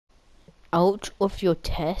Out of your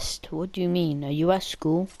test? What do you mean? Are you at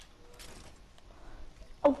school?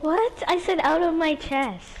 What? I said out of my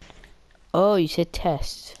chest. Oh, you said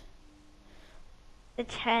test. The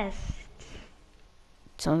chest.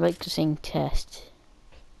 Sounds like you're saying test.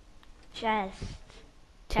 Chest.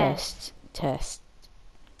 Test. Test.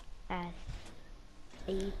 Chest.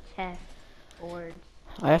 A chest. Board.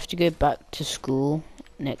 I have to go back to school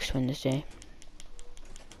next Wednesday.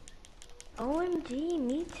 OMG,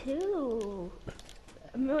 me too.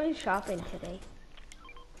 I'm really shopping today.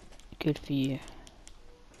 Good for you.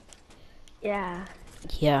 Yeah.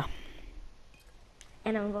 Yeah.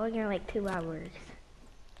 And I'm going in like 2 hours.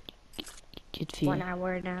 Good for 1 you.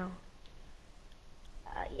 hour now.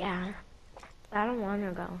 Yeah. I don't want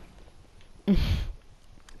to go.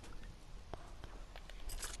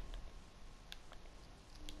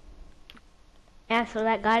 Yeah, so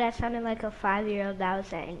that guy that sounded like a 5-year-old that was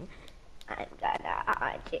saying, I'm gonna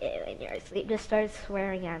haunt you in your sleep, just started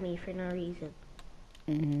swearing at me for no reason.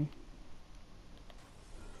 Mhm.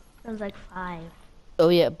 I was like 5. Oh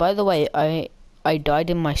yeah. By the way, I died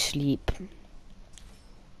in my sleep.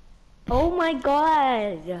 Oh my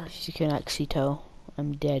god! As you can actually tell,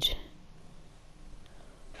 I'm dead.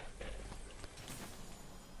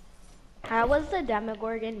 How was the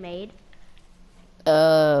Demogorgon made?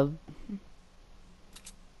 Uh,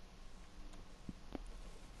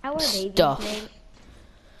 How are babies stuff. made?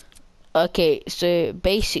 Okay, so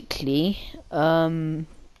basically, How?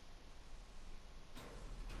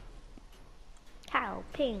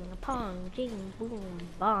 Ping, pong, jing, boom,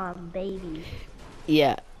 bomb, baby.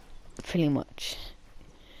 yeah, pretty much.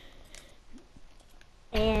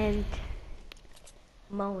 And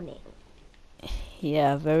moaning.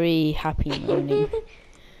 Yeah, very happy moaning.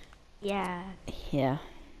 Yeah, Yeah.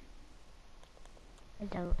 I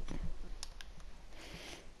don't.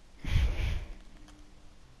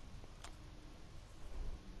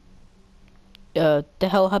 The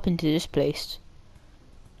hell happened to this place?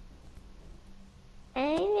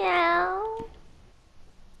 I know.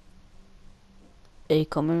 Hey,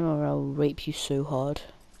 come in or I'll rape you so hard.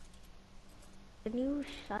 Can you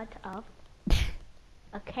shut up?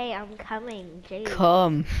 Okay, I'm coming, Jay.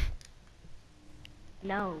 Come.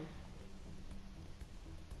 No.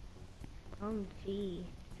 Oh, gee.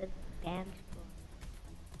 The dance floor.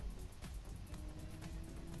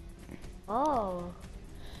 Oh.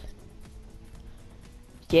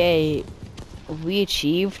 Yay. We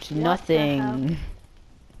achieved What the hell? nothing.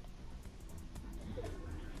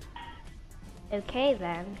 Okay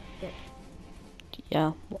then.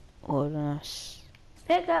 Yeah, what else?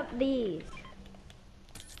 Pick up these.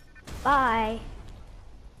 Bye.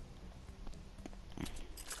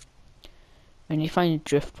 When you find a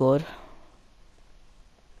driftboard.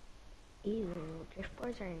 Ew,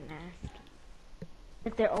 driftboards are nasty.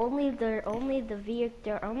 But they're only the vehicle.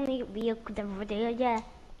 They're only vehicle. Yeah.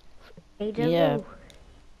 Yeah.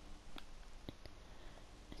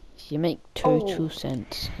 You make total Oh.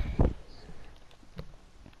 sense.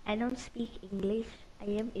 I don't speak English. I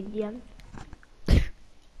am Indian.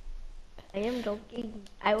 I am joking.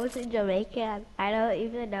 I was in Jamaica. I don't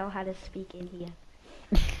even know how to speak Indian.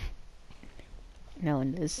 No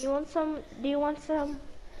one does. Do you want some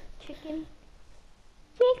chicken?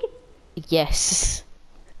 Chicken. Yes.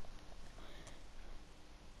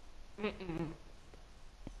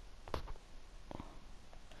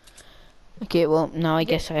 Okay, well, now I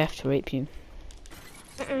guess I have to rape you.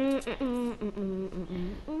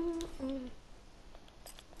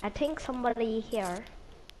 I think somebody here.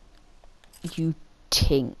 You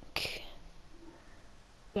tink.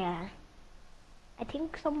 Yeah. I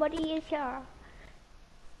think somebody is here.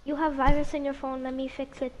 You have virus in your phone, let me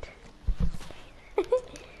fix it.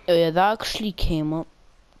 Oh yeah, that actually came up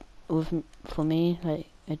for me,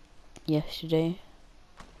 like, yesterday.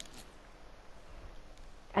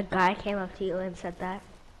 A guy came up to you and said that.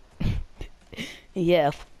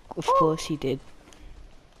 Yeah, of course he did.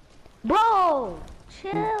 Bro!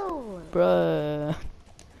 Chill! Bruh.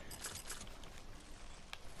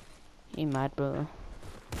 You mad, bro?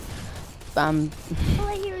 Bam. All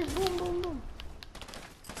I hear is boom, boom, boom.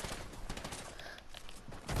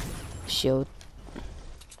 Shield.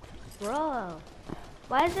 Bro,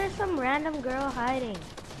 why is there some random girl hiding?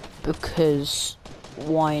 Because,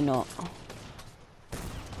 why not?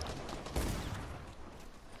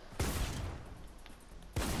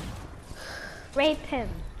 Rape him.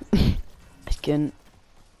 Again,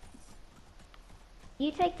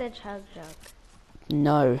 You take the chug jug.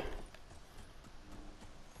 no.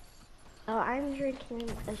 Oh, I'm drinking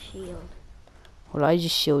a shield. Well, I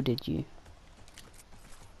just shielded you.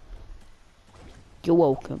 You're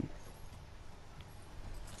welcome.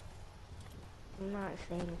 I'm not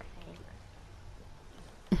saying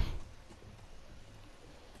thanks.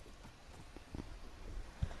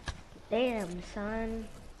 Damn, son.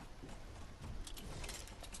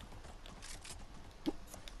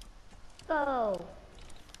 Go.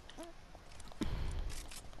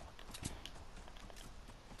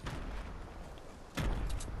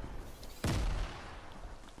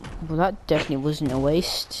 Well, that definitely wasn't a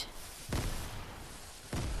waste.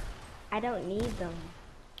 I don't need them.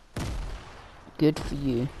 Good for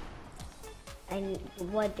you. And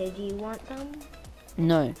what, did you want them?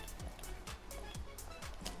 No.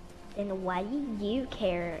 Then why do you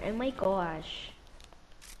care? Oh my gosh.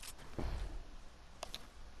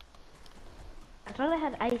 I thought I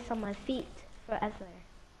had ice on my feet forever.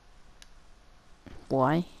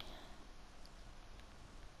 Why?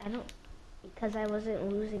 I don't, because I wasn't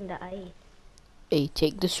losing the ice. Hey,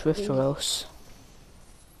 take this rift or else.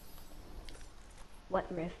 What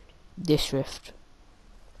rift? This rift.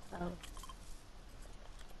 Oh.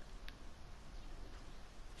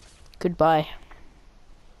 Goodbye.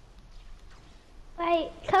 Wait,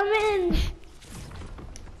 come in!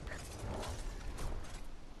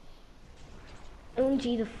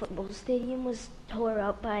 OMG, the football stadium was tore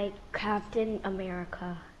up by Captain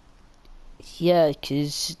America. Yeah,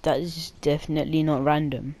 'cause that is definitely not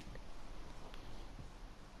random.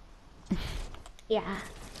 Yeah.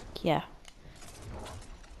 Yeah.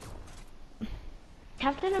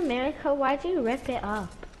 Captain America, why'd you rip it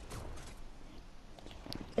up?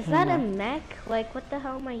 Is I that don't a know. mech? Like, what the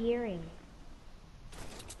hell am I hearing?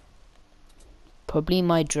 Probably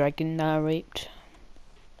my dragon that I raped.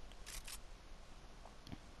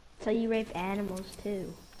 So you rape animals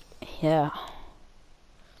too. Yeah,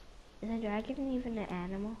 Is a dragon even an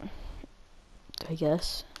animal? I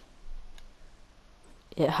guess.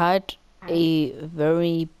 It had a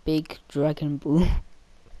very big dragon ball.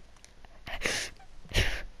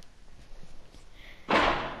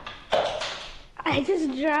 I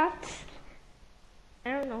just dropped.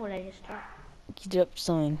 I don't know what I just dropped. You dropped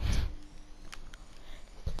something.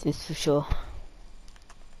 This for sure.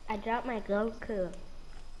 I dropped my Goku.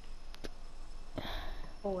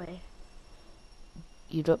 Boy.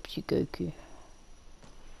 You dropped your Goku.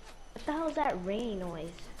 What the hell is that rain noise?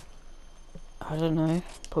 I don't know.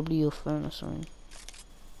 Probably your phone or something.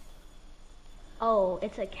 Oh,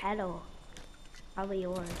 it's a kettle. Probably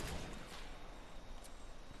yours.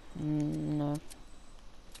 No.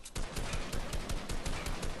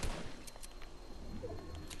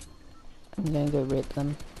 I'm gonna go rape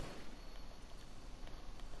them.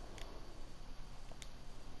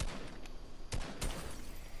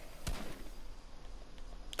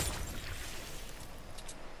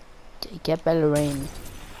 Get better rain.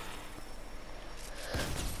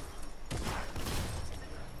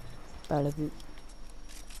 Balaboot.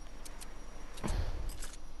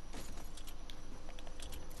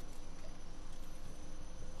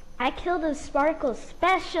 I killed a sparkle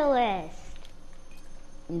specialist.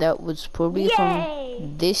 That was probably Yay!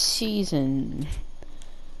 from this season.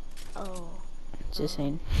 Oh. Just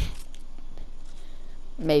saying.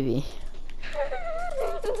 Maybe.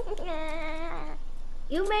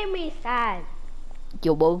 You made me sad.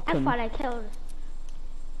 You're I welcome. thought I killed.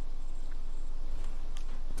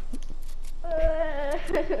 Yeah.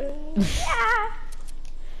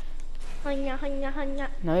 Hanya, hanya, hanya.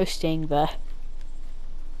 No staying there.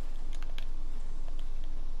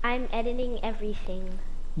 I'm editing everything.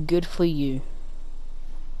 Good for you.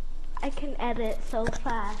 I can edit so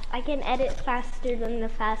fast. I can edit faster than the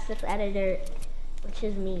fastest editor, which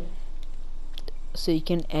is me. So you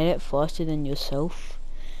can edit faster than yourself?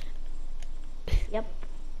 Yep.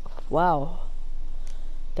 Wow.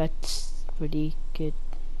 That's pretty good.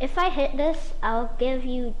 If I hit this, I'll give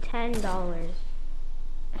you $10.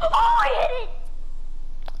 Oh, I hit it!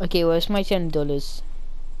 Okay, where's my $10?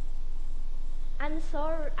 I'm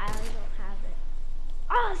sorry, I don't have it.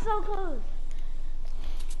 Oh, so close!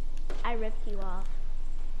 I ripped you off.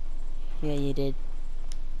 Yeah, you did.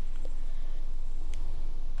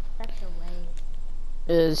 That's a way.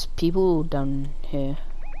 There's people down here.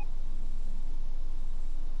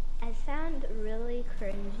 I sound really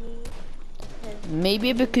cringy.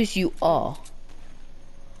 Maybe because you are.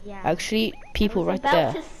 Yeah. Actually, people right I there.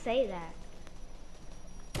 was about to say that.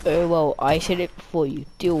 Oh well, I said it before you.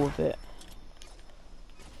 Deal with it.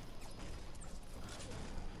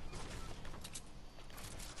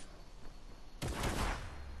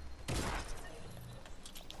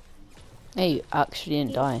 Hey, you actually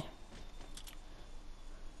didn't die.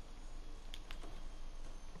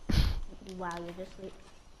 Wow, you're just like...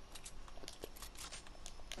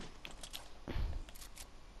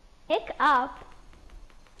 Pick up.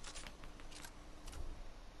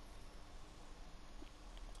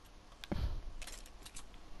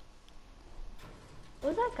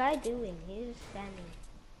 that guy doing? He's just standing.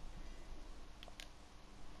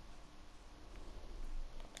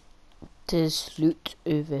 There's loot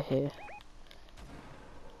over here.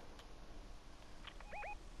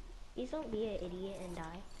 Please don't be an idiot and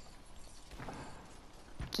die.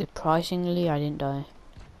 Surprisingly, I didn't die.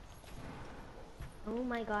 Oh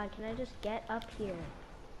my god, can I just get up here?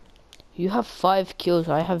 You have 5 kills,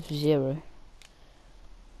 I have 0.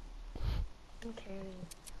 I'm carrying.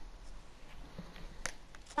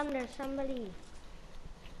 Thunder, somebody.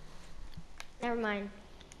 Never mind.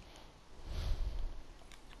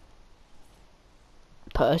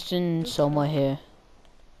 Person somewhere here.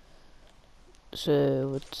 So,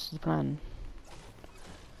 what's the plan?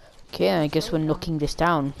 Okay, I guess we're knocking this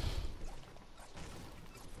down.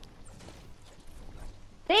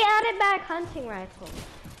 They added back hunting rifles.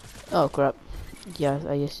 Oh crap. Yeah,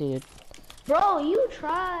 I guess they did. Bro, you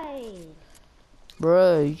tried.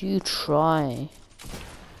 Bro, you try.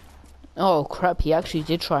 Oh crap, he actually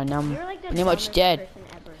did try. Now I'm You're like the pretty much dumbest dead. person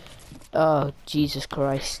ever. Oh, Jesus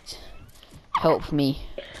Christ. Help me.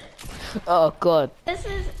 Oh god. This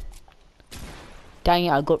is... Dang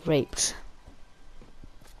it, I got raped.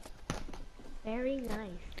 very nice.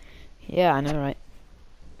 Yeah, I know, right?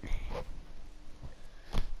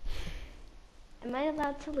 Am I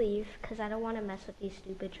allowed to leave? Because I don't want to mess with these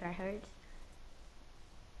stupid tryhards.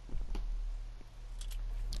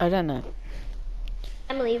 I don't know.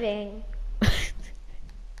 I'm leaving.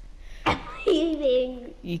 I'm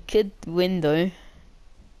leaving. You could win though.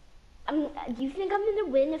 You think I'm gonna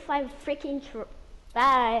win if I freaking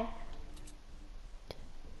bye?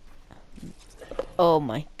 Oh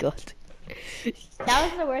my god. That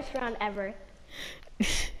was the worst round ever.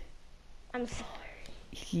 I'm sorry.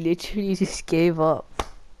 He literally just gave up.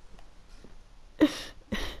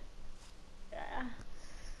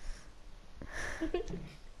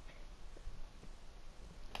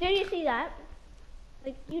 Did you see that?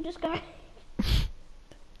 Like, you just got...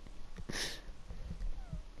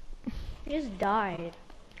 you just died.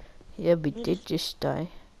 Yeah, we did just die.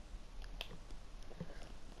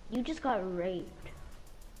 You just got raped.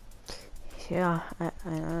 Yeah, I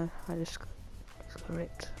know. I just got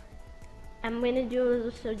raped. I'm gonna do a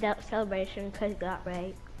little celebration because you got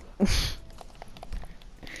raped.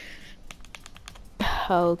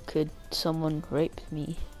 How could someone rape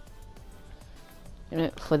me? You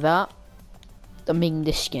know, for that, I'm making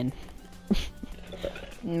this skin.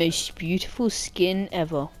 Most beautiful skin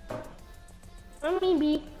ever.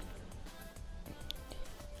 Maybe.